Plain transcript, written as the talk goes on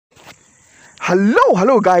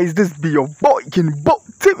Hello guys, this be your boy King Boat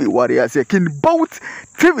TV. What do you say? King Boat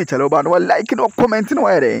TV. Hello, but no liking or commenting or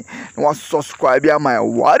anything. No subscribe ya my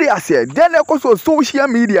what do you say? Then I go social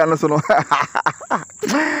media and so no.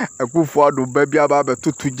 Akuffo Addo baby about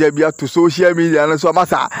to jebia to social media and so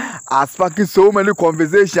massa. As fucking so many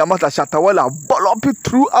conversations, massa Shatta Wale ball up it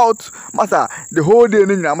throughout massa the whole day.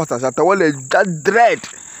 Massa Shatta Wale that dread.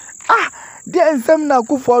 There is some na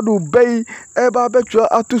Akuffo Addo bay eba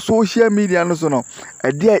betwa to social media no so no e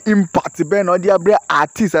there impact be no there bre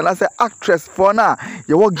artist and as actress for na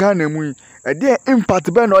ye wo Ghana mu e there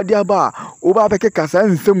impact be no there ba oba beke kasa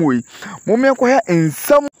nsem we mo me ko ya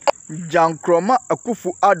nsem Jankroma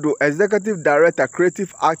Akuffo Addo, Executive Director,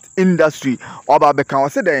 Creative Art Industry. Oba beka wa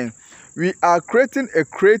say den we are creating a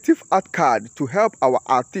creative art card to help our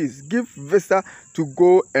artists give visa to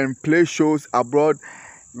go and play shows abroad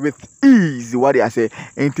with ease. What I say,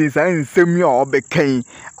 and things are same year or became.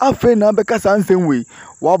 I feel now because I'm same way.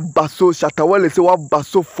 What basso Shatta Wale say what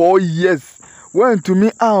basso 4 years. When to me,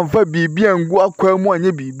 I'm for BB and go up one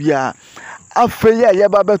ye BB. I feel ya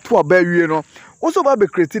baba to a baby, you know. Also, Baby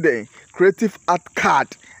created a creative art card.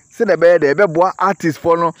 Say the bed, the boy artist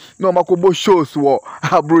for no makobo shows war.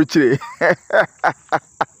 Abroche.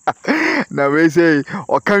 Now we say,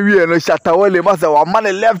 or can we no Shatta Wale massa or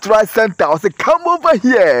money left, right, center? I say, come over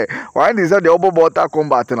here. Why is that the overwater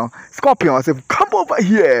combat? No, Scorpion. I say, come over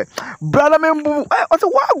here, brother. I say,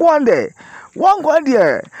 what go on there? One go on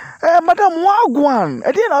there, Madam. What go on?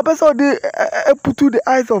 I didn't episode the put to the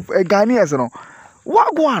eyes of Ghanaians. No,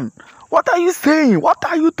 what go on? What are you saying? What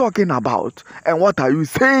are you talking about? And what are you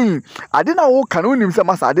saying? I didn't know can win himself,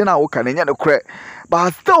 master. I didn't know can any credit.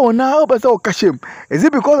 But still now, but so kashim. Is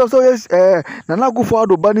it because of so yes, Nana Akuffo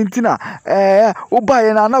Addo Banintina, Oba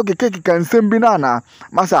and Nana Keke can send banana,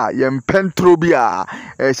 Massa, Yem Pentrobia,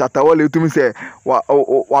 Shatta Wale to me say,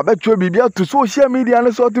 what bet you be to social media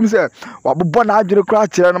and so to me say, what Bonajro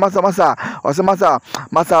Cratcher and Massa, or some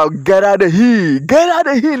Massa, get out of here,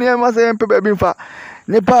 Massa and Pepe Binfa.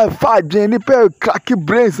 Nipa fat nipa cracky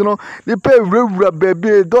brains no nipa rewura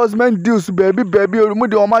baby those men deals baby mu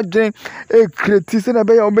de o ma dwen create se na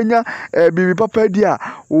be ya obenya bibi papa dia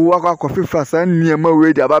wo akwa fasa niema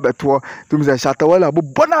we dia ba beto tum se Shatta Wale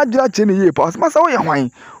abobọ na agira che ne ye pa masa wo ye hwan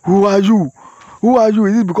who are you?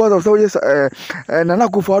 Is it because of so yes Nana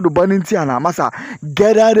Akuffo Addo Baninti and massa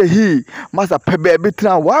get out of here massa baby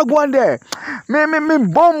tran wa go on there me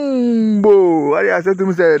bombo what I said to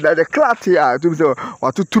me say that the clat here to me say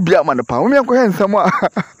what to be a man pa me ko hen samo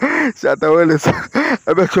Shatta Wale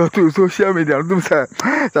e be to social media to me say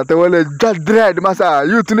Shatta Wale dread massa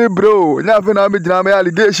you to bro nya fe na me jina me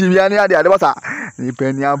allegation ya ne ade massa ni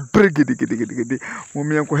pe ni a brigidi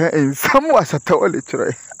me ko hen samo Shatta Wale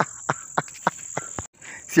chire.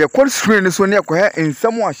 See a cold screen is when you're in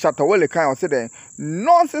someone Shatta Wale kind of say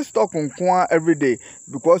nonsense talk on every day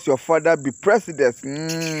because your father be president.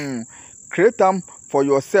 Create them for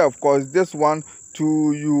yourself because this one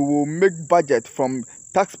too you will make budget from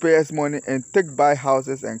taxpayers' money and take buy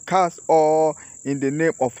houses and cars all in the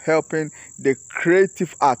name of helping the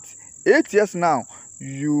creative art. 8 years now,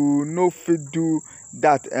 you know fit do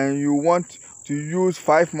that and you want to use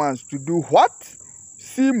 5 months to do what?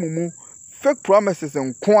 See mumu. Fake promises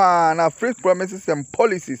and fake promises and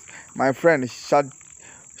policies, my friend.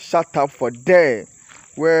 Shut up for there.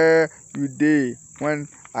 Where you dey when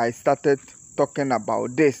I started talking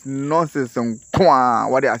about this nonsense and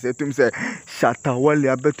what I said to him say Shatta Wale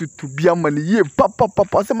I bet to be a money ye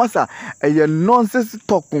papa say massa a nonsense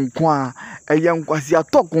talk on a young quasi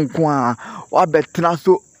talk on what bet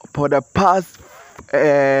so for the past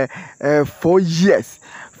 4 years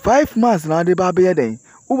 5 months now the baby day.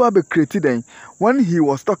 Uba created then when he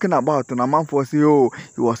was talking about a man for say oh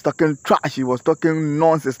he was talking trash, he was talking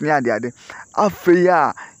nonsense near the other.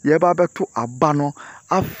 Afeya yeba beto abano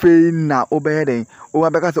afe na obeyeden o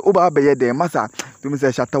abeka say oba obeyeden massa to me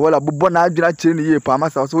say Shatta Wale abobọ na adwuna kire ne ye pa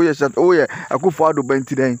massa so ye Shatta oh ye Akuffo Addo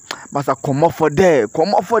banti den massa come off for there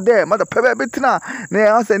massa pebe betina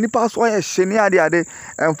na answer nipa so ye hye ne ade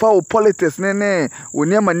emfa o politics ne o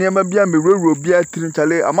niema bia mewuro bia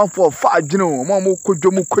trinchale amanfo fa adwene o mo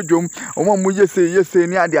kodwom o mo yese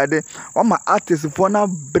ne ade o ma artist for na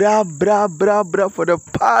bra for the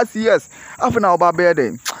past years after oba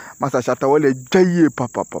obeyeden massa Shatta Wale jaye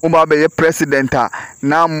papa oba be president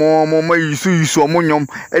na mo yusu omonyom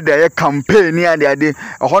e dey campaign ni ade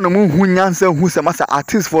ho no mu hu nyansa hu se massa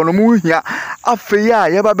artist for no mu hia afeya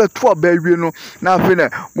yeba beto abawie no na afe na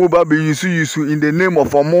mo ba be use in the name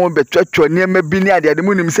of omo be twetwo niam bi ni ade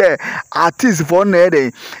mu nim say artist for na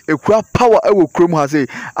ede ekura power ewo krom ha say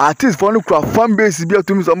artist for no kura fan base bi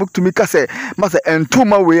atumi so mutumi ka say masa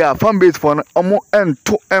entoma we a fan base for no omo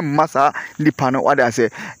ento masa nipa no wada say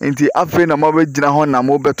nti afe na mo be gina ho na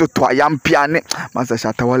mo beto to ayampia ne masa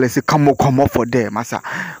Shatta Wale say come for there masa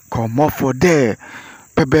come for there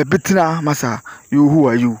bebe bitina masa you who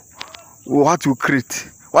are you what you create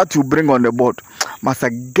what you bring on the board masa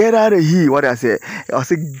get out of here what I say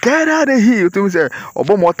get out of here you say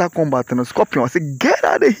obo mortal combat no scorpion I say get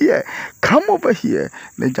out of here come over here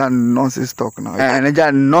neja nonsense talk now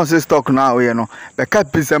neja nonsense talk now you know be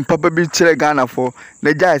cap peace and papa bi chire Ghana for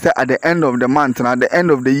neja say at the end of the month and at the end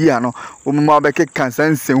of the year no umma be ke cancer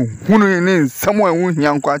hunu ni someone hu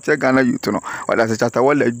hia nkwa chire Ghana youth no what I say Shatta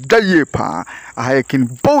Wale daye pa I can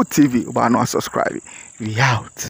both TV ba no subscribe we out.